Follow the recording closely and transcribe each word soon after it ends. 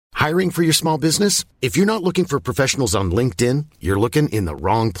Hiring for your small business? If you're not looking for professionals on LinkedIn, you're looking in the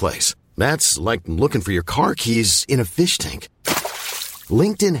wrong place. That's like looking for your car keys in a fish tank.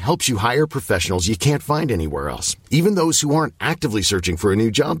 LinkedIn helps you hire professionals you can't find anywhere else, even those who aren't actively searching for a new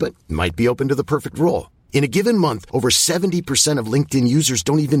job but might be open to the perfect role. In a given month, over 70% of LinkedIn users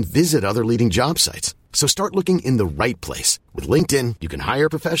don't even visit other leading job sites. So start looking in the right place. With LinkedIn, you can hire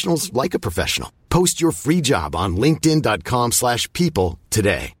professionals like a professional. Post your free job on linkedin.com/people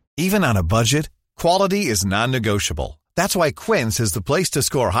today. Even on a budget, quality is non-negotiable. That's why Quince is the place to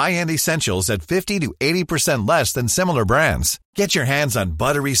score high-end essentials at 50 to 80% less than similar brands. Get your hands on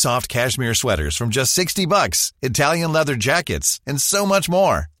buttery soft cashmere sweaters from just $60, Italian leather jackets, and so much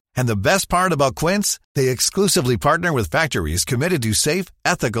more. And the best part about Quince, they exclusively partner with factories committed to safe,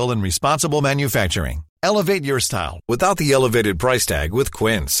 ethical, and responsible manufacturing. Elevate your style without the elevated price tag with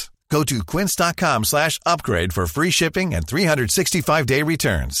Quince. Go to quince.com/upgrade for free shipping and 365-day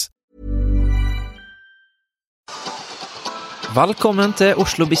returns. Velkommen til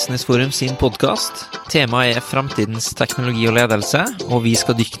Oslo Business Forum sin podcast. Temaet fremtidens teknologi og ledelse, og vi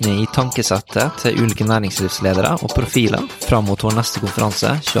skal dykke ned I tankesettet til ulike næringslivsledere og profiler frem mot vår neste konferanse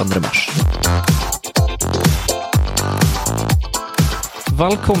 22. mars.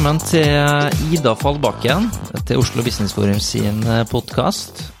 Velkommen til Ida Fallbakken til Oslo Business Forum sin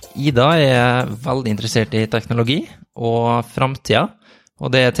podcast. Ida veldig interessert I teknologi og fremtiden,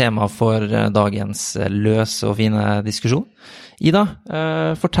 og det tema for dagens løse og fine diskusjon. Ida,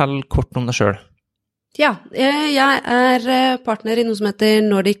 fortell kort om deg selv. Ja, jeg partner I noe som heter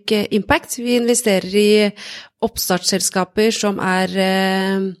Nordic Impact. Vi investerer I oppstartsselskaper som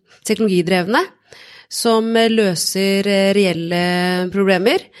teknologidrevne, som løser reelle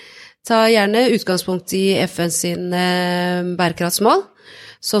problemer. Ta gjerne utgangspunkt I FN sin bærekraftsmål,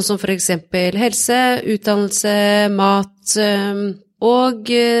 sånn som for eksempel helse, utdannelse, mat, og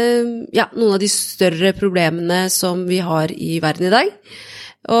noen av de større problemene som vi har I verden I dag,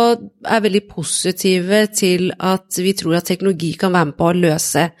 og veldig positive til at vi tror at teknologi kan være med på å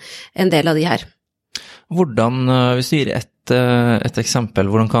løse en del av de her. Hvordan, hvis du gir et eksempel,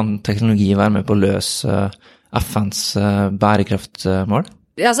 hvordan kan teknologi være med på å løse FNs bærekraftmål?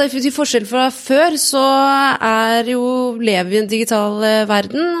 Altså, I forskjell fra før så lever vi I en digital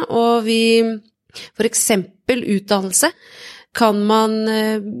verden, og for eksempel utdannelse, kan man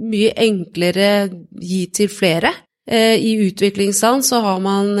mye enklere gi til flere. I utviklingsland så har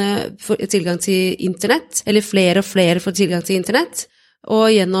man tilgang til internett, eller flere og flere får tilgang til internett,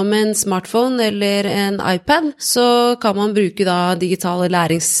 og gjennom en smartphone eller en iPad så kan man bruke da digitale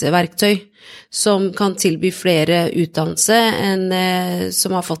læringsverktøy som kan tilby flere utdannelse enn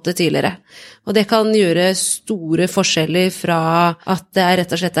som har fått det tidligere. Og det kan gjøre store forskjeller fra at det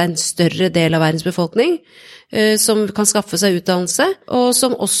rett og slett en større del av verdens befolkning som kan skaffe seg utdannelse, og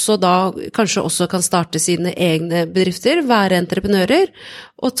som også da kanskje også kan starte sine egne bedrifter, være entreprenører,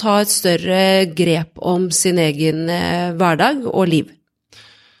 og ta et større grep om sin egen hverdag og liv.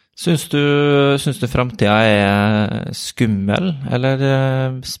 Syns du fremtiden skummel eller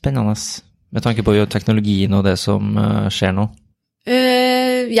spennende med tanke på teknologien og det som skjer nå?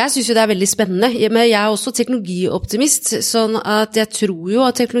 Jeg synes jo det veldig spennende, men jeg også teknologioptimist, sånn at jeg tror jo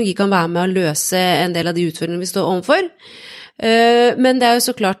at teknologi kan være med å løse en del av de utfordringene vi står overfor. Men det jo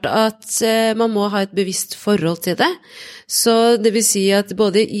så klart at man må ha et bevisst forhold til det. Så det vil si at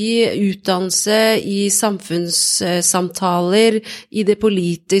både I utdannelse, I samfunnssamtaler, I det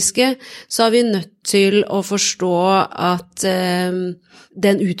politiske, så vi nødt til å forstå at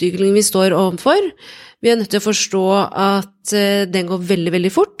den utviklingen vi står overfor, vi nødt til å forstå at den går veldig,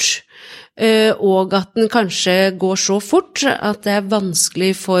 veldig fort, og at den kanskje går så fort at det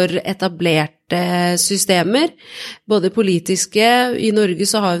vanskelig for etablerte systemer, både politiske. I Norge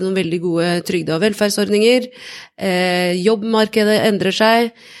så har vi noen veldig gode trygde- og velferdsordninger, jobbmarkedet endrer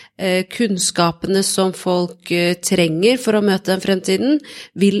seg, kunnskapene som folk trenger for å møte den fremtiden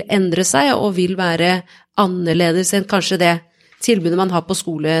vil endre seg og vil være annerledes enn kanskje det tilbudet man har på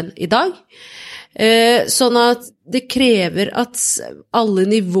skolen I dag. Sånn at det krever at alle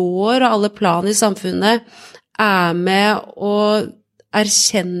nivåer og alle plan I samfunnet med og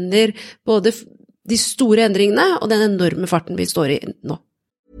erkjenner både de store endringene og den enorme farten vi står I nå.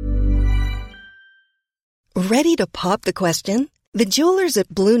 Ready to pop the question? The jewelers at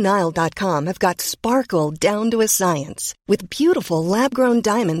BlueNile.com have got sparkle down to a science with beautiful lab-grown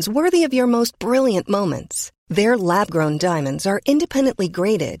diamonds worthy of your most brilliant moments. Their lab-grown diamonds are independently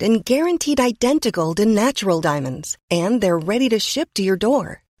graded and guaranteed identical to natural diamonds, and they're ready to ship to your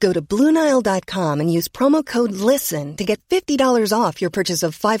door. Go to BlueNile.com and use promo code LISTEN to get $50 off your purchase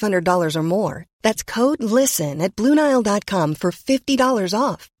of $500 or more. That's code LISTEN at BlueNile.com for $50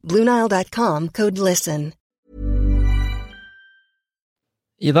 off. BlueNile.com, code LISTEN.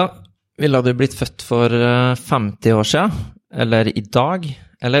 Ida, ville du blitt født for 50 år siden, eller I dag,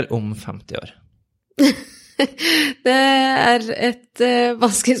 eller om 50 år? Det et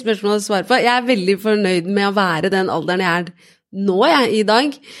vanskelig spørsmål å svare på. Jeg veldig fornøyd med å være den alderen jeg nå I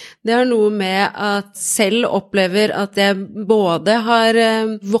dag. Det har noe med at selv opplever at jeg både har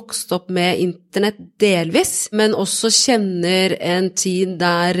vokst opp med internett delvis, men også kjenner en tid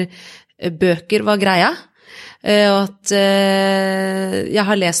der bøker var greia. Og at jeg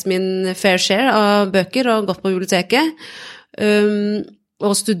har lest min fair share av bøker og gått på biblioteket.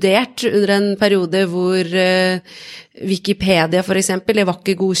 Og studert under en periode hvor Wikipedia for eksempel, det var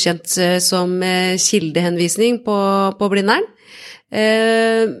ikke godkjent som kildehenvisning på Blindern.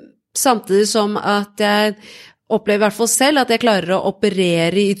 Samtidig som at jeg opplever I hvert fall selv at jeg klarer å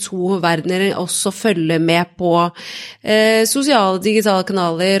operere I to verdener, også følge med på sosiale, digitale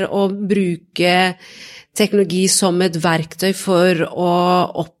kanaler og bruke teknologi som et verktøy for å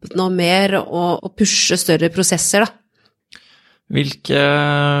oppnå mer og pushe større prosesser da.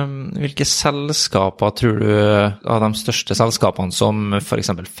 Hvilke selskaper tror du av de største selskapene som for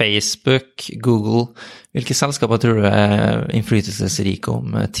eksempel Facebook, Google, hvilke selskaper tror du innflytelsesrike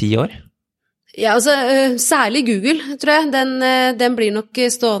om 10 år? Ja, altså særlig Google, tror jeg. Den blir nok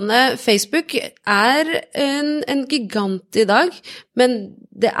stående. Facebook en gigant I dag, men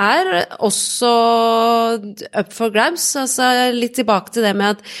det også up for grabs, altså litt tilbake til det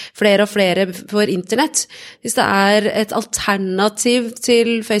med at flere og flere får internett. Hvis det et alternativ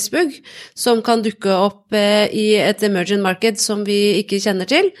til Facebook som kan dukke opp I et emerging market som vi ikke kjenner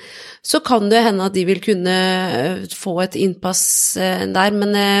til, så kan det hende at de vil kunne få et innpass der,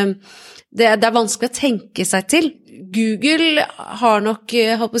 men det vanskelig å tenke seg til. Google har nok,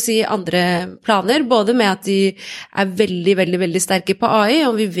 holdt på å si, andre planer, både med at de veldig, veldig, veldig sterke på AI,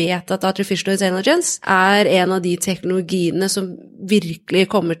 og vi vet at Artificial Intelligence en av de teknologiene som virkelig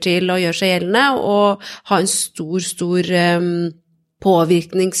kommer til å gjøre seg gjeldende, og ha en stor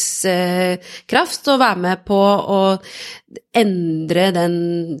påvirkningskraft, og være med på å endre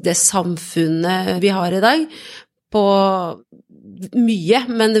det samfunnet vi har I dag, på mye,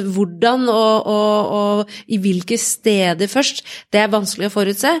 men hvordan og I hvilke steder først, det vanskelig å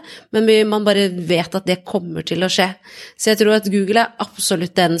forutse, men man bare vet at det kommer til å skje. Så jeg tror at Google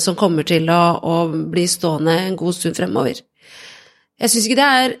absolutt den som kommer til å bli stående en god stund fremover. Jeg synes ikke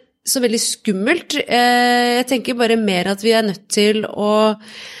det så veldig skummelt. Jeg tenker bare mer at vi nødt til å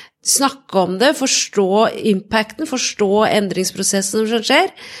snakke om det, forstå impacten, forstå endringsprosessen som skjer,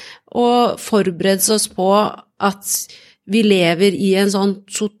 og forberede oss på at vi lever I en sånn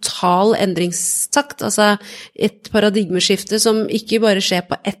total endringstakt, altså et paradigmeskifte som ikke bare skjer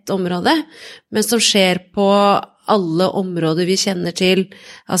på ett område, men som skjer på alle områder vi kjenner til,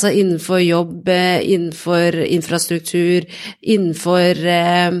 altså innenfor jobb, innenfor infrastruktur, innenfor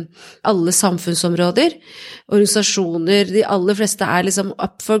alle samfunnsområder, organisasjoner, de aller fleste liksom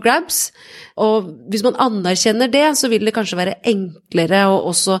up for grabs, og hvis man anerkjenner det, så vil det kanskje være enklere å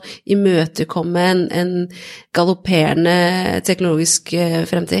også imøtekomme en galopperende teknologisk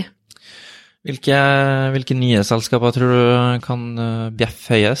fremtid. Hvilke nye selskaper tror du kan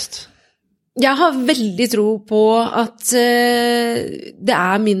bjeffe høyest? Jeg har veldig tro på at det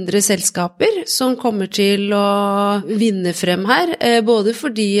mindre selskaper som kommer til å vinne frem her, både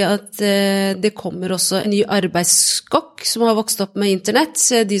fordi at det kommer også en ny arbeidsskokk som har vokst opp med internett,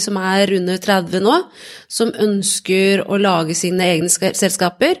 de som under 30 nå, som ønsker å lage sine egne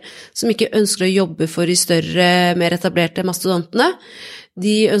selskaper, som ikke ønsker å jobbe for de større, mer etablerte mastodontene.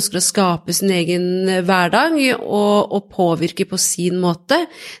 De ønsker å skape sin egen hverdag og påvirke på sin måte,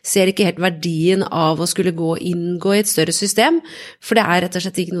 ser ikke helt verdien av å skulle inngå I et større system, for det rett og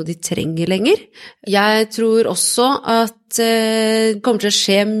slett ikke noe de trenger lenger. Jeg tror også at det kommer til å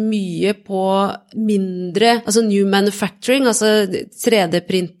skje mye på mindre, altså new manufacturing, altså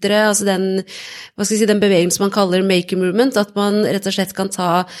 3D-printere, altså den bevegelsen man kaller maker movement, at man rett og slett kan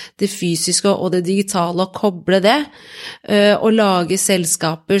ta det fysiske og det digitale og koble det, og lage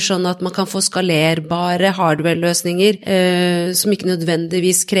selskaper sånn at man kan få skalerbare hardware-løsninger som ikke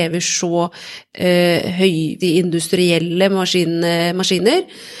nødvendigvis krever så høye industrielle maskiner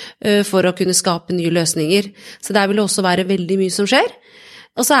for å kunne skape nye løsninger. Så der vil det også være veldig mye som skjer.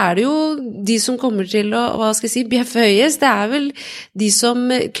 Og så det jo de som kommer til å, bjeffe høyest, det vel de som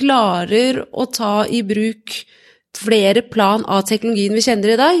klarer å ta I bruk flere plan av teknologien vi kjenner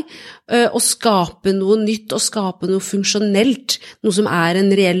i dag, og skape noe nytt, og skape noe funksjonelt, noe som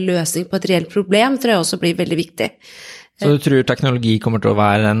en reell løsning på et reelt problem, tror jeg også blir veldig viktig. Så du tror teknologi kommer til å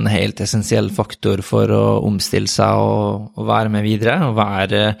være en helt essensiell faktor for å omstille seg og være med videre, og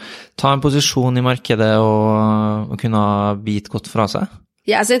ta en posisjon i markedet og kunne bite godt fra seg?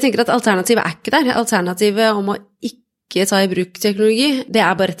 Ja, altså jeg tenker at alternativet ikke der. Alternativet om å ikke ta i bruk teknologi, det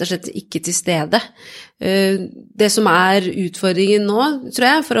bare rett og slett ikke til stede. Det som utfordringen nå, tror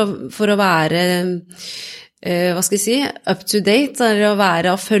jeg, for å være hva skal jeg si, up to date,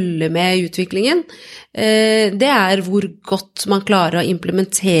 å følge med i utviklingen, det hvor godt man klarer å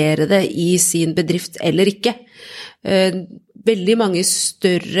implementere det i sin bedrift eller ikke. Veldig mange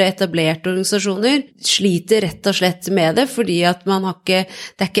større etablerte organisasjoner sliter rett og slett med det, fordi at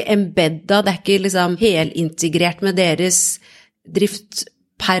det ikke embedda, det ikke liksom helintegrert med deres drift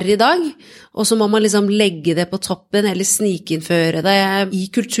per i dag, og så må man liksom legge det på toppen eller snikinnføre det i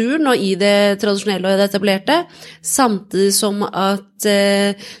kulturen og i det tradisjonelle og det etablerte, samtidig som at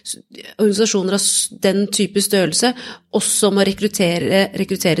organisasjoner av den type størrelse også må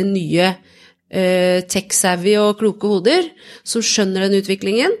rekruttere nye tech-savvy og kloke hoder som skjønner den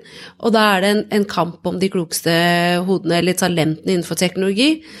utviklingen, og da det en kamp om de klokeste hodene eller talentene innenfor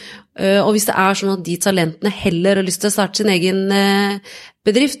teknologi. Og hvis det sånn at de talentene heller har lyst til å starte sin egen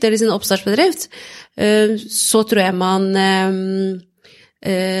bedrift eller sin oppstartsbedrift, så tror jeg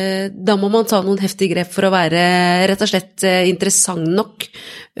da må man ta noen heftige grep for å være rett og slett interessant nok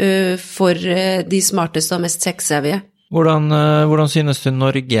for de smarteste og mest tech-savvy. Hvordan synes du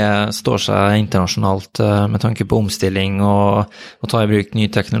Norge står seg internasjonalt med tanke på omstilling og ta i bruk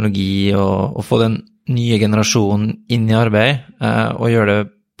ny teknologi og få den nye generasjonen inn i arbeid og gjøre det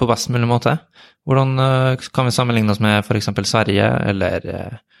på best mulig måte? Hvordan kan vi sammenligne oss med for eksempel Sverige eller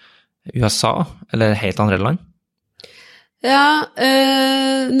USA eller helt andre land? Ja,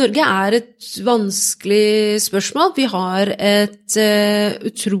 Norge et vanskelig spørsmål. Vi har et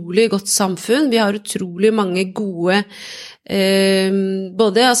utrolig godt samfunn. Vi har utrolig mange gode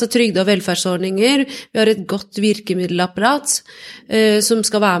både trygde- og velferdsordninger. Vi har et godt virkemiddelapparat som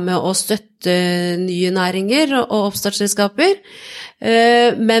skal være med å støtte nye næringer og oppstartsselskaper.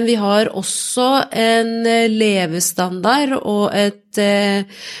 Men vi har også en levestandard og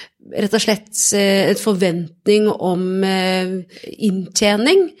rett og slett et forventning om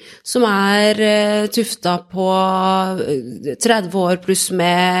inntjening som tuftet på 30 år pluss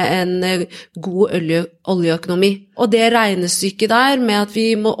med en god oljeøkonomi. Og det regnestykket der med at vi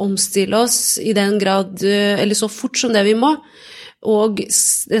må omstille oss i den grad, eller så fort som det vi må, og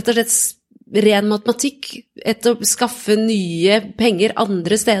rett og slett ren matematikk, å skaffe nye penger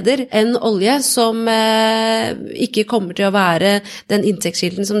andre steder enn olje, som ikke kommer til å være den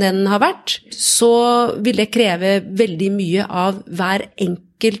inntektskilden som den har vært, så vil det kreve veldig mye av hver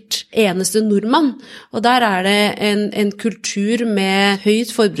enkelt eneste nordmann. Og der det en kultur med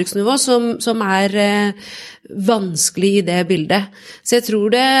høyt forbruksnivå som vanskelig i det bildet. Så jeg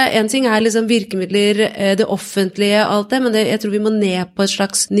tror en ting liksom virkemidler, det offentlige, alt det, men jeg tror vi må ned på et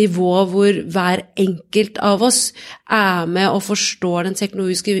slags nivå hvor hver enkelt av oss med og forstår den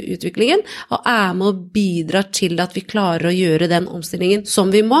teknologiske utviklingen, og med og bidrar til at vi klarer å gjøre den omstillingen som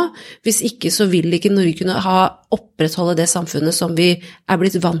vi må. Hvis ikke så vil ikke Norge kunne opprettholde det samfunnet som vi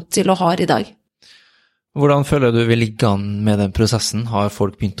blitt vant til å ha i dag. Hvordan føler du vi ligger an med den prosessen? Har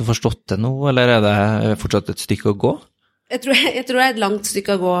folk begynt å forstått det nå, eller det fortsatt et stykke å gå? Jeg tror det et langt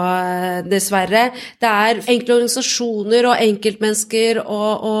stykke å gå, dessverre. Det enkelte organisasjoner og enkeltmennesker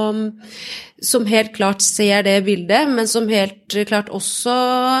som helt klart ser det bildet, men som helt klart også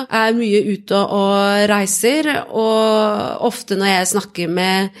mye ute og reiser, og ofte når jeg snakker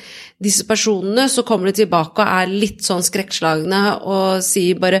med disse personene, så kommer de tilbake og litt sånn skrekkslagne og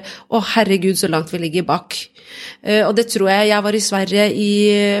sier bare, herregud, så langt vi ligger bak. Og det tror jeg var i Sverige i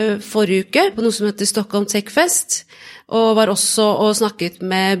forrige uke, på noe som heter Stockholm Tech Fest, og var også og snakket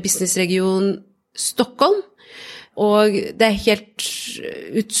med businessregion Stockholm. Og det helt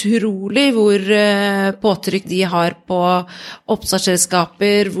utrolig hvor påtrykk de har på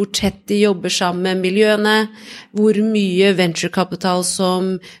oppstartsselskaper, hvor tett de jobber sammen med miljøene, hvor mye venturekapital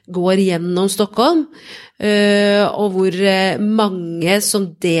som går gjennom Stockholm, og hvor mange som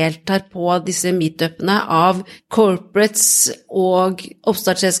deltar på disse meetupene av corporates og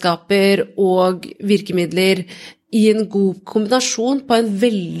oppstartsselskaper og virkemidler i en god kombinasjon på en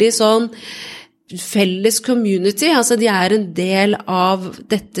veldig sånn felles community, de en del av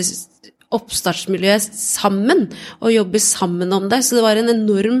dette oppstartsmiljøet sammen, og jobber sammen om det, så det var en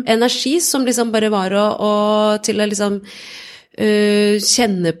enorm energi som liksom bare var til å liksom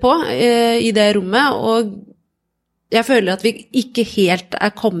kjenne på i det rommet, og jeg føler at vi ikke helt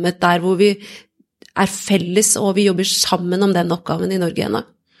kommet der hvor vi felles, og vi jobber sammen om den oppgaven i Norge ennå.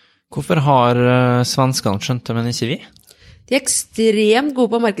 Hvorfor har svenskene skjønt det, men ikke vi? De ekstremt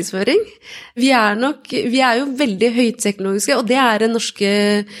gode på markedsføring. Vi er jo veldig høyteknologiske, og det den norske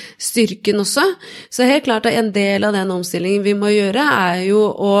styrken også. Så helt klart at en del av den omstillingen vi må gjøre jo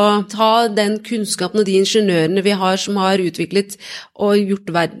å ta den kunnskapen og de ingeniørene vi har som har utviklet og gjort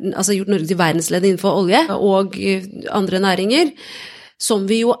Norge til verdensleder innenfor olje og andre næringer, som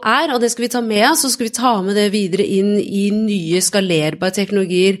vi jo og det skal vi ta med oss, så skal vi ta med det videre inn i nye skalerbare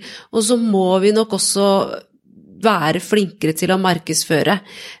teknologier, og så må vi nok også være flinkere til å markedsføre.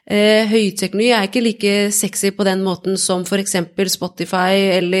 Høyteknologi ikke like sexy på den måten som for eksempel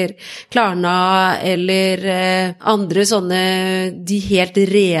Spotify eller Klarna eller andre sånne de helt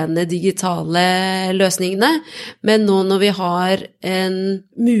rene digitale løsningene. Men nå når vi har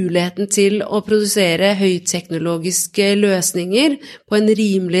muligheten til å produsere høyteknologiske løsninger på en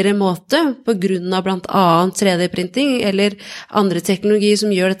rimeligere måte på grunn av blant annet 3D-printing eller andre teknologier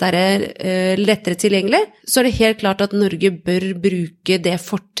som gjør dette lettere tilgjengelig, så det helt klart at Norge bør bruke det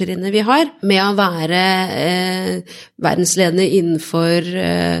fortrinnet vi har med å være verdensledende innenfor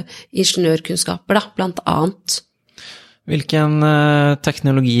ingeniørkunnskaper, blant annet. Hvilken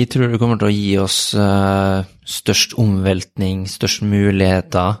teknologi tror du kommer til å gi oss størst omveltning, størst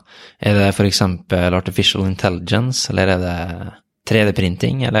muligheter? Det for eksempel artificial intelligence, eller det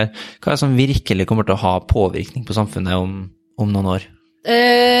 3D-printing, eller hva som virkelig kommer til å ha påvirkning på samfunnet om noen år?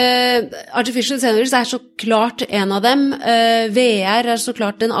 Artificial intelligence så klart en av dem. VR så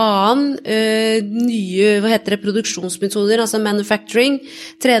klart en annen. Nye, produksjonsmetoder, altså manufacturing,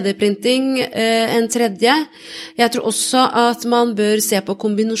 3D-printing, en tredje. Jeg tror også at man bør se på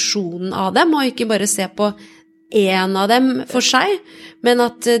kombinasjonen av dem, og ikke bare se på en av dem for seg, men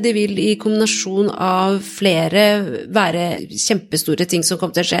at det vil i kombinasjon av flere være kjempestore ting som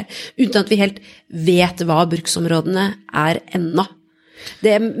kommer til å skje, uten at vi helt vet hva bruksområdene ennå.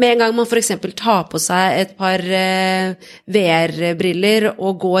 Med en gang man for eksempel tar på seg et par VR-briller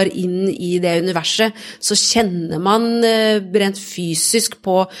og går inn i det universet, så kjenner man rent fysisk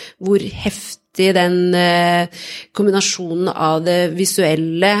på hvor heftig den kombinasjonen av det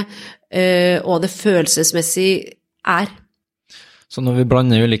visuelle og det følelsesmessige Så når vi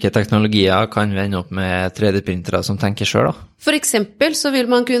blander ulike teknologier, kan vi ende opp med 3D-printere som tenker selv da? For eksempel så vil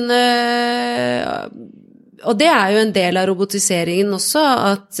man kunne... Og det jo en del av robotiseringen også,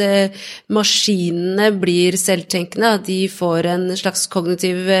 at maskinene blir selvtenkende, at de får en slags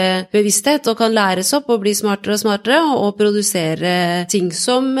kognitiv bevissthet og kan læres opp og bli smartere og smartere og produsere ting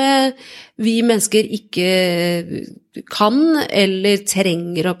som vi mennesker ikke kan eller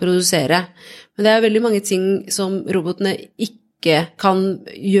trenger å produsere. Men det veldig mange ting som robotene ikke kan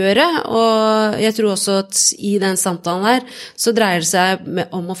gjøre, og jeg tror også at i den samtalen her så dreier det seg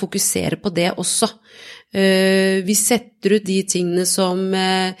om å fokusere på det også. Vi setter ut de tingene som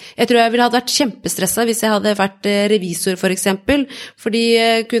jeg tror jeg ville hadde vært kjempestresset hvis jeg hadde vært revisor for eksempel, fordi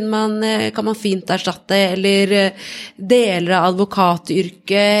kan man fint erstatte eller deler av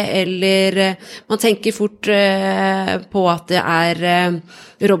advokatyrket, eller man tenker fort på at det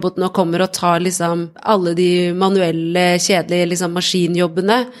roboten og kommer og tar liksom alle de manuelle, kjedelige liksom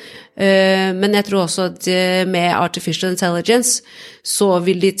maskinjobbene. Men jeg tror også at med artificial intelligence så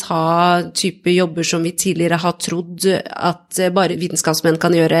vil de ta type jobber som vi tidligere har trodd at bare vitenskapsmenn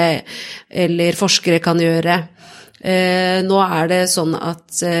kan gjøre, eller forskere kan gjøre. Nå det sånn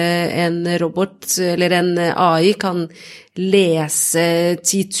at en robot eller en AI kan lese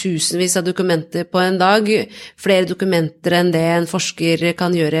 10,000vis av dokumenter på en dag, flere dokumenter enn det en forsker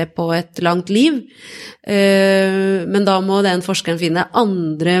kan gjøre på et langt liv. Men da må den forskeren finne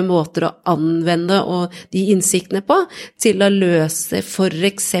andre måter å anvende og de innsiktene på til å løse for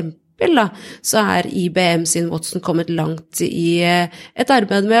eksempel. Så IBM sin Watson kommet langt i et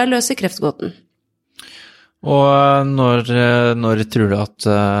arbeid med å løse kreftgåten. Og når tror du at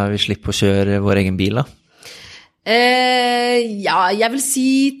vi slipper å kjøre vår egen bil da? Ja, jeg vil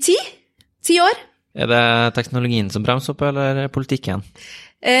si 10 år. Det teknologien som bremser opp, eller politikken?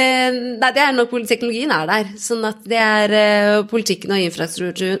 Nei, det nok teknologien der, sånn at det politikken og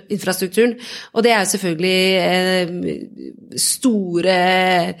infrastrukturen, og det jo selvfølgelig store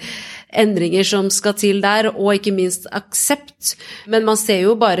endringer som skal til der, og ikke minst aksept. Men man ser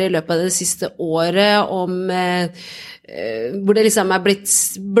jo bare i løpet av det siste året om hvor det liksom blitt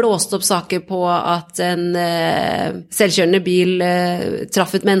blåst opp saker på at en selvkjørende bil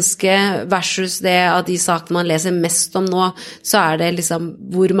traff et menneske, versus det av de sakene man leser mest om nå, så det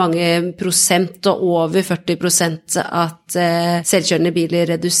liksom hvor mange prosent, og over 40% at selvkjørende biler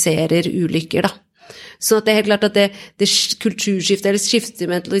reduserer ulykker da. Sånn at det helt klart at det kulturskiftet, eller skiftet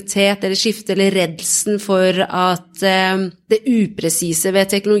mentalitet, eller skiftet eller redselen for at det upresise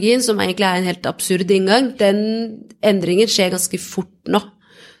ved teknologien, som egentlig en helt absurd inngang, den endringen skjer ganske fort nå,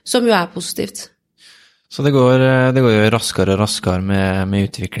 som jo positivt. Så det går jo raskere og raskere med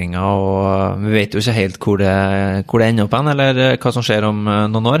utviklingen, og vi vet jo ikke helt hvor det ender opp hen, eller hva som skjer om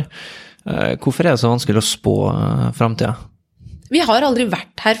noen år. Hvorfor det så vanskelig å spå fremtiden? Vi har aldri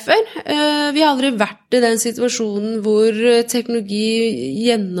vært her før. Vi har aldri vært i den situasjonen hvor teknologi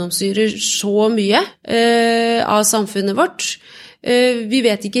gjennomsyrer så mye av samfunnet vårt. Vi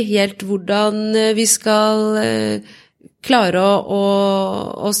vet ikke helt hvordan vi skal klare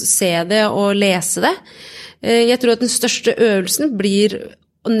å se det og lese det. Jeg tror at den største øvelsen blir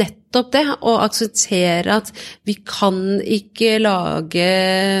nettopp det, å akseptere at vi kan ikke lage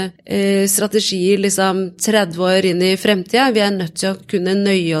strategier liksom 30 år inn i fremtiden. Vi nødt til å kunne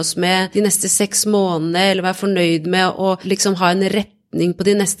nøye oss med de neste 6 månedene, eller være fornøyd med å liksom ha en retning på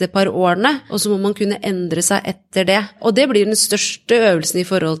de neste par årene, og så må man kunne endre seg etter det. Og det blir den største øvelsen i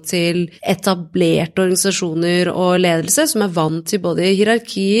forhold til etablerte organisasjoner og ledelse, som vant til både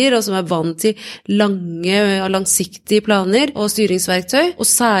hierarkier, og som vant til lange og langsiktige planer og styringsverktøy. Og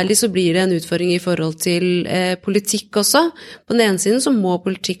særlig så blir det en utfordring i forhold til politikk også. På den ene siden så må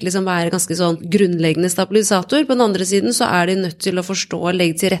politikk liksom være ganske sånn grunnleggende stabilisator, på den andre siden så de nødt til å forstå og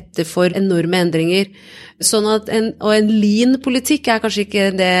legge til rette for enorme endringer. Sånn at en lean politikk kanskje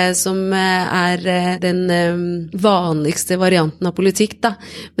ikke det som den vanligste varianten av politikk, da.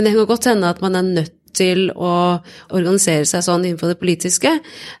 Men det kan godt hende at man nødt til å organisere seg sånn innenfor det politiske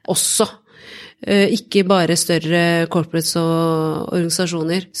også. Ikke bare større corporates og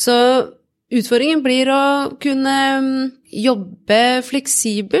organisasjoner. Så utfordringen blir å kunne jobbe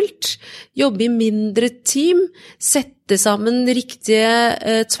fleksibelt, jobbe i mindre team, sette sammen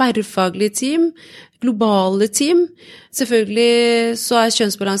riktige tverrfaglige team, globale team. Selvfølgelig så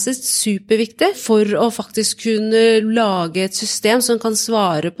kjønnsbalanse superviktig for å faktisk kunne lage et system som kan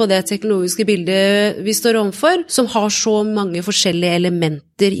svare på det teknologiske bildet vi står overfor, som har så mange forskjellige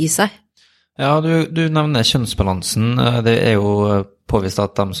elementer i seg. Ja, du nevner kjønnsbalansen. Det jo påvist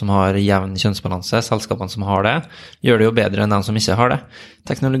at de som har jevn kjønnsbalanse, selskapene som har det, gjør det jo bedre enn de som ikke har det.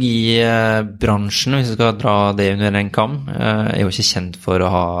 Teknologibransjen, hvis vi skal dra det under en kam, jo ikke kjent for å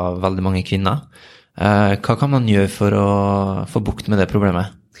ha veldig mange kvinner. Hva kan man gjøre for å få bukt med det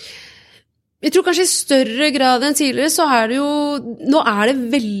problemet? Jeg tror kanskje i større grad enn tidligere så det jo, nå det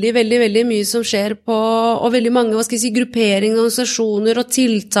veldig, veldig, veldig mye som skjer på, og veldig mange, grupperinger, organisasjoner og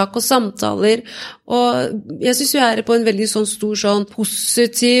tiltak og samtaler, og jeg synes vi på en veldig sånn stor,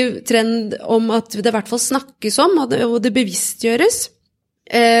 positiv trend om at det i hvert fall snakkes om, og det bevisstgjøres.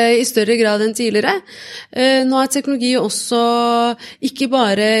 I større grad enn tidligere. Nå teknologi også ikke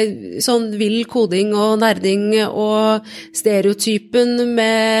bare sånn vill koding og nerding og stereotypen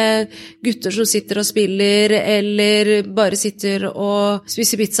med gutter som sitter og spiller eller bare sitter og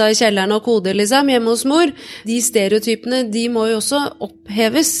spiser pizza i kjelleren og koder liksom hjemme hos mor. De stereotypene, de må jo også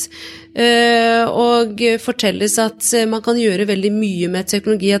oppheves. Og fortelles at man kan gjøre veldig mye med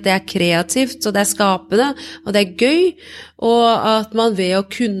teknologi, at det kreativt, og det skapende, og det gøy, og at man ved å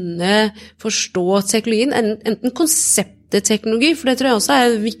kunne forstå teknologien, enten konseptet teknologi, for det tror jeg også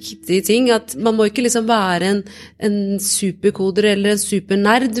en viktig ting, at man må ikke liksom være en superkoder eller en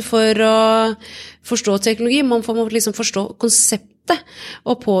supernerd for å forstå teknologi, man må liksom forstå konseptet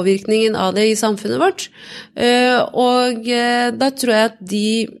og påvirkningen av det i samfunnet vårt, og da tror jeg at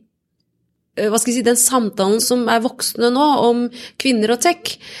den samtalen som voksende nå om kvinner og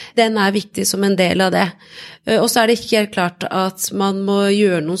tech, den viktig som en del av det. Og så det ikke helt klart at man må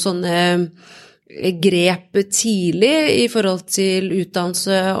gjøre noen sånne grep tidlig i forhold til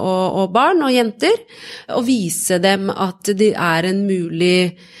utdannelse og barn og jenter, og vise dem at det en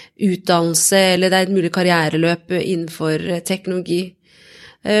mulig utdannelse, eller det et mulig karriereløp innenfor teknologi.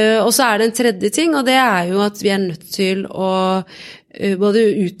 Og så det en tredje ting, og det jo at vi nødt til å både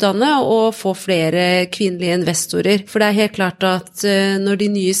utdanne og få flere kvinnelige investorer. For det helt klart at når de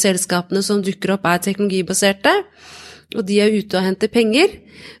nye selskapene som dukker opp teknologibaserte, og de ute og henter penger,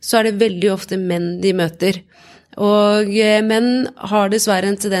 så det veldig ofte menn de møter. Og menn har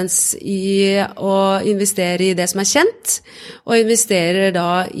dessverre en tendens i å investere i det som kjent, og investerer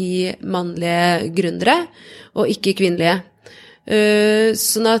da i mannlige gründere, og ikke kvinnelige.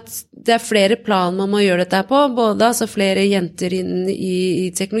 Sånn at det flere plan man må gjøre dette på, både flere jenter inn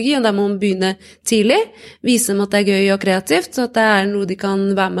i teknologi, og der må man begynne tidlig, vise dem at det gøy og kreativt, at det noe de kan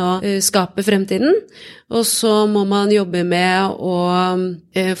være med å skape fremtiden, og så må man jobbe med å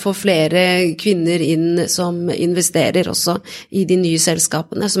få flere kvinner inn som investerer også i de nye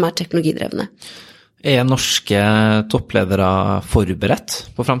selskapene som teknologidrevne. Norske toppledere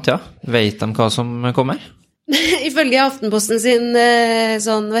forberedt på fremtiden? Vet de hva som kommer? Ifølge Aftenposten sin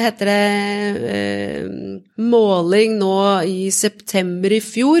måling nå i september i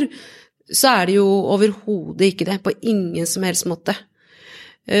fjor, så det jo overhodet ikke det, på ingen som helst måte.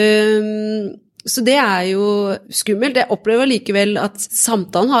 Så det jo skummelt. Jeg opplever likevel at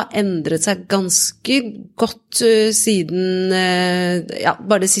samtalen har endret seg ganske godt siden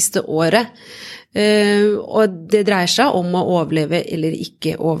bare det siste året. Og det dreier seg om å overleve eller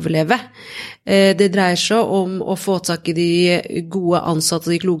ikke overleve. Det dreier seg om å få tak i de gode ansatte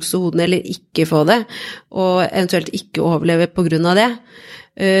og de klokeste hodene, eller ikke få det, og eventuelt ikke overleve på grunn av det.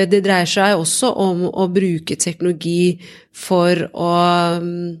 Det dreier seg også om å bruke teknologi for å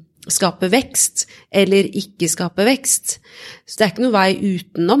skape vekst, eller ikke skape vekst. Så det ikke noe vei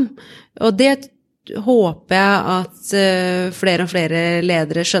utenom. Og det håper jeg at flere og flere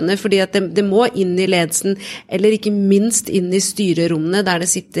ledere skjønner, fordi at det må inn i ledelsen, eller ikke minst inn i styrerommene der det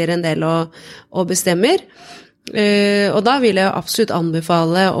sitter en del og bestemmer. Og da vil jeg absolutt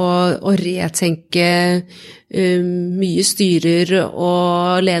anbefale å retenke mye styrer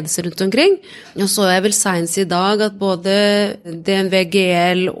og ledelse rundt omkring. Og så jeg vel senest i dag at både DNV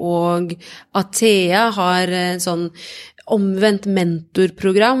GL og Athea har en sånn omvendt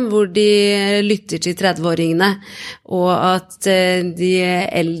mentorprogram hvor de lytter til 30-åringene, og at de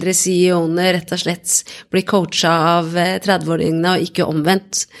eldre CEO-ene rett og slett blir coachet av 30-åringene og ikke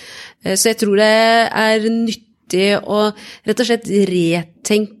omvendt. Så jeg tror det nyttig å rett og slett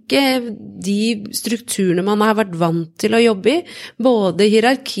retenke de strukturene man har vært vant til å jobbe i, både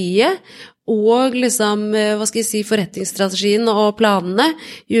hierarkiet og forretningsstrategien og planene,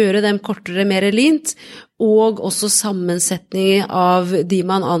 gjøre dem kortere, mer lint, og også sammensetning av de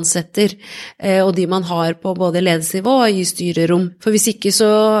man ansetter, og de man har på både ledelsesnivå og i styrerom. For hvis ikke så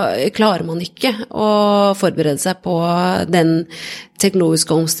klarer man ikke å forberede seg på den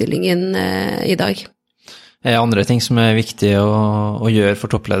teknologiske omstillingen i dag. Andre ting som viktig å gjøre for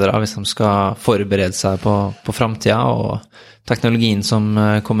toppledere hvis de skal forberede seg på fremtiden og teknologien som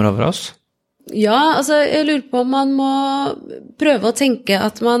kommer over oss? Ja, jeg lurer på om man må prøve å tenke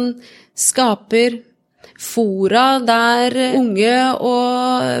at man skaper fora der unge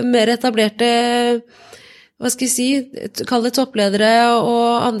og mer etablerte, kall det toppledere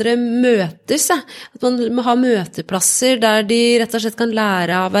og andre møtes. At man må ha møteplasser der de rett og slett kan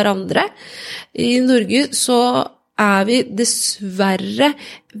lære av hverandre. I Norge så vi dessverre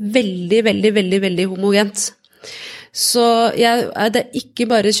veldig, veldig, veldig, veldig homogent. Så det ikke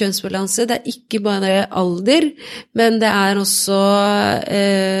bare kjønnsbalanse, det ikke bare alder, men det også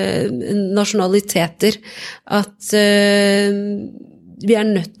nasjonaliteter. At vi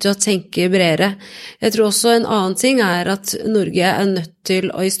nødt til å tenke bredere. Jeg tror også en annen ting at Norge nødt til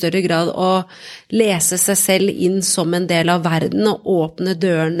å i større grad å lese seg selv inn som en del av verden og åpne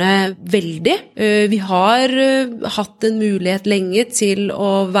dørene veldig. Vi har hatt en mulighet lenge til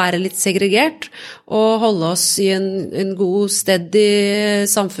å være litt segregert og holde oss i en god, steady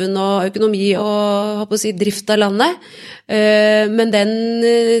samfunn og økonomi og drift av landet. Men den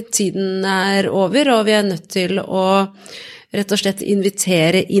tiden over, og vi nødt til å rett og slett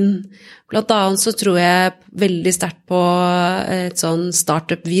invitere inn. Blant annet så tror jeg veldig sterkt på et sånn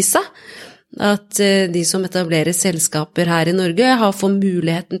startup-visa, at de som etablerer selskaper her i Norge får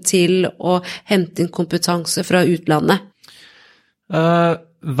muligheten til å hente inn kompetanse fra utlandet.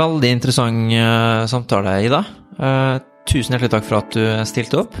 Veldig interessant samtale, Ida. Tusen hjertelig takk for at du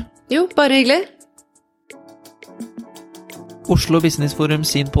stilte opp. Jo, bare hyggelig. Oslo Business Forum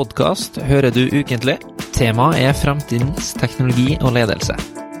sin podcast hører du ukentlig. Temaet fremtidens teknologi og ledelse.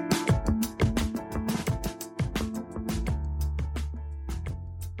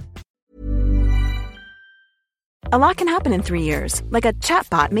 A lot can happen in 3 years, like a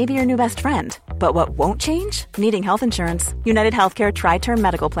chatbot may be your new best friend. But what won't change? Needing health insurance. United Healthcare Tri-Term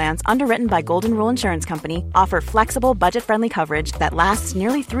Medical Plans, underwritten by Golden Rule Insurance Company, offer flexible, budget-friendly coverage that lasts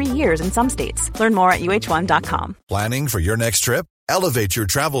nearly 3 years in some states. Learn more at uh1.com. Planning for your next trip? Elevate your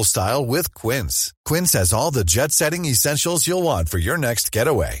travel style with Quince. Quince has all the jet-setting essentials you'll want for your next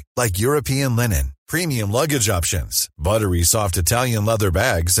getaway, like European linen, premium luggage options, buttery soft Italian leather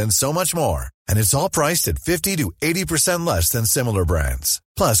bags, and so much more. And it's all priced at 50 to 80% less than similar brands.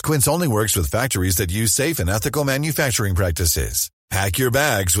 Plus, Quince only works with factories that use safe and ethical manufacturing practices. Pack your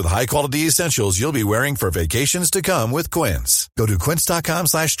bags with high-quality essentials you'll be wearing for vacations to come with Quince. Go to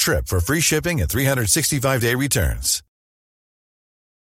quince.com/trip for free shipping and 365-day returns.